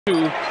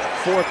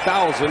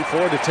4,000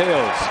 for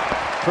details.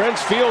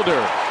 Prince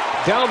Fielder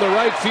down the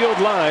right field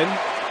line.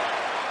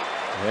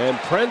 And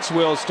Prince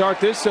will start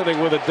this inning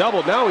with a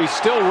double. Now he's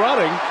still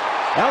running.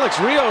 Alex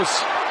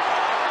Rios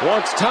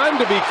wants time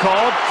to be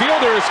called.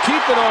 Fielder is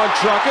keeping on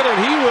trucking, and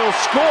he will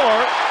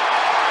score.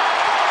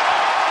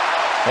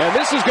 And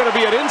this is going to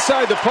be an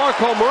inside the park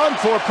home run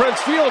for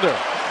Prince Fielder.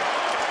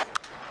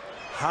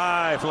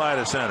 High fly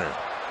to center.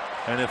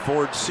 And if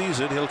Ford sees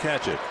it, he'll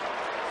catch it.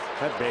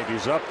 That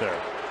baby's up there.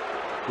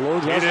 He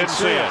didn't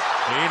see it.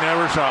 He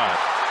never saw it.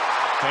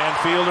 And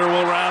Fielder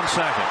will round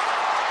second.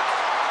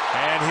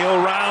 And he'll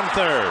round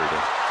third.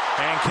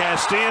 And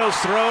Castillo's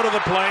throw to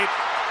the plate.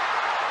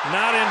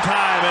 Not in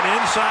time. An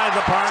inside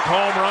the park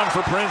home run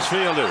for Prince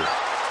Fielder.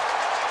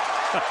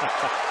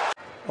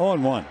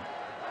 0-1.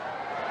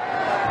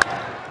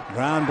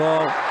 Ground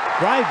ball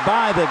right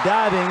by the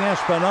diving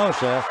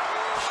Espinosa.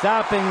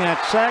 Stopping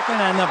at second,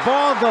 and the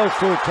ball goes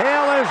through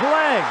Taylor's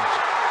legs.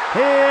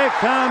 Here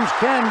comes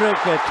Kendrick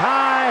to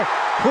tie.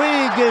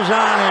 Puig is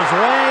on his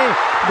way.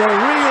 The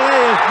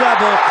relay is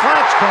double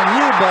clutch. Can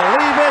you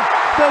believe it?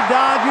 The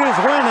Dodgers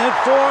win it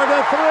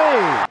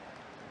 4-3.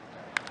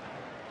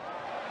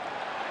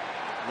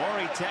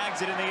 Maury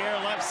tags it in the air,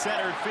 left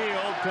center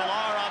field.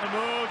 Pilar on the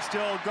move,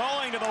 still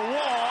going to the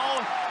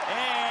wall,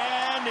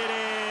 and it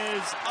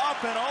is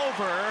up and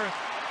over.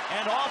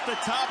 And off the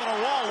top of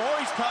the wall.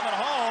 Lori's coming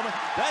home.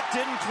 That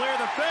didn't clear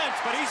the fence,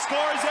 but he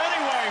scores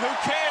anyway. Who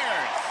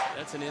cares?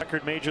 That's an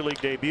record major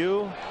league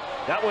debut.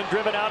 That one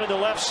driven out into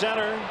left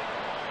center.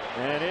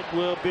 And it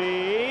will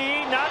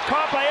be not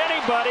caught by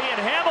anybody. And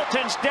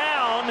Hamilton's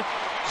down.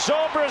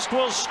 Zobrist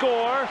will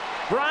score.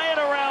 Bryant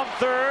around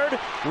third.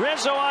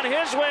 Rizzo on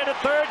his way to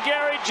third.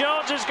 Gary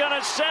Jones is going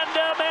to send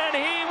him, and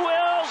he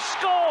will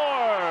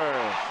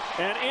score.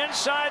 An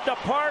inside the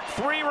park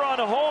 3-run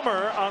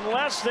homer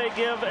unless they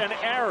give an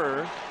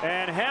error.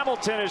 And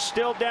Hamilton is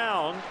still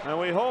down, and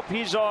we hope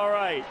he's all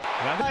right.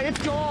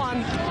 It's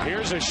gone.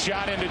 Here's a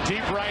shot into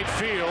deep right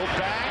field.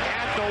 Back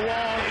at the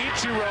wall.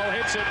 Ichiro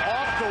hits it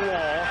off the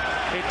wall.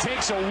 It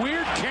takes a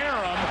weird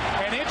carom,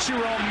 and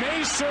Ichiro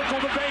may circle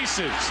the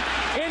bases.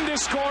 In to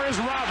score is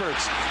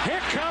Roberts.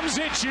 Here comes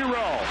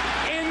Ichiro.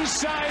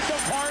 Inside the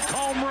park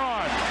home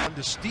run.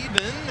 To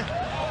Steven.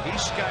 He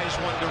skies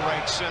one to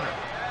right center.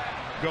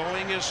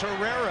 Going is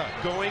Herrera.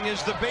 Going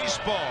is the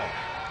baseball.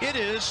 It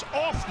is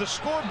off the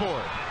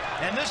scoreboard.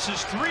 And this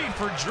is 3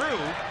 for Drew.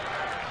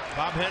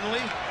 Bob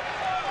Henley.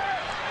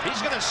 He's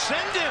going to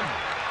send him.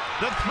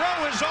 The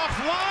throw is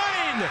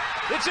offline.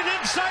 It's an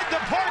inside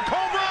the park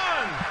home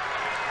run.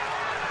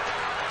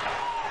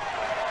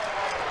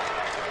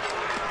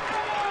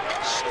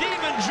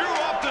 Steven Drew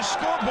off the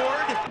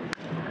scoreboard.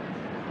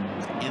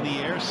 In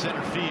the air,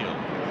 center field.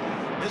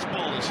 This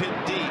ball is hit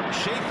deep.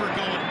 Schaefer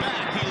going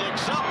back. He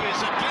looks up. Is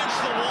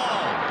against the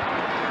wall.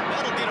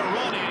 That'll get a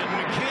run in.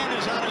 McCann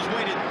is on his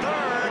way to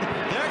third.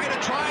 They're going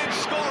to try and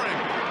score him.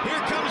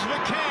 Here comes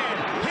McCann.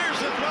 Here's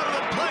the throw to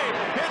the plate.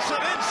 It's an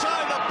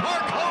inside the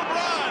park home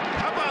run.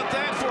 How about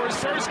that for his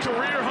first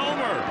career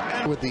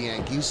homer? With the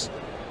Yankees,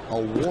 a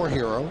war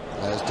hero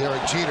as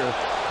Derek Jeter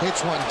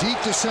hits one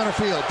deep to center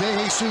field. De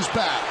Jesus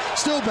back.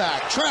 Still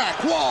back.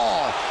 Track.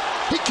 Wall.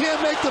 He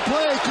can't make the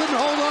play. Couldn't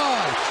hold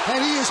on.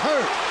 And he is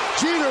hurt.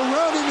 Jeter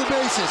rounding the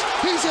bases.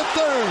 He's at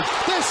third.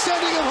 They're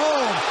sending him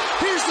home.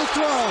 Here's the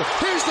throw.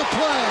 Here's the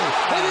play.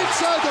 And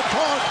inside the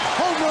park,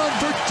 home run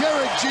for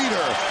Derek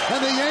Jeter.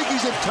 And the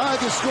Yankees have tied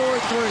the score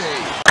at 3.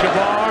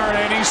 Gabar,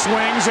 and he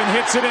swings and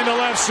hits it into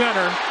left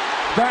center.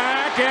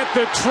 Back at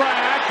the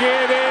track.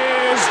 It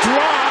is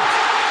dropped.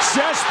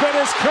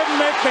 Cespedes couldn't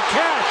make the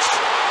catch.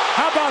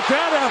 How about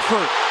that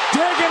effort?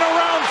 Digging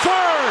around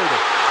third.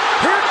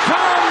 Here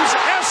comes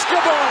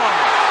Escobar.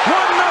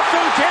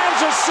 1-0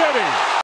 Kansas City.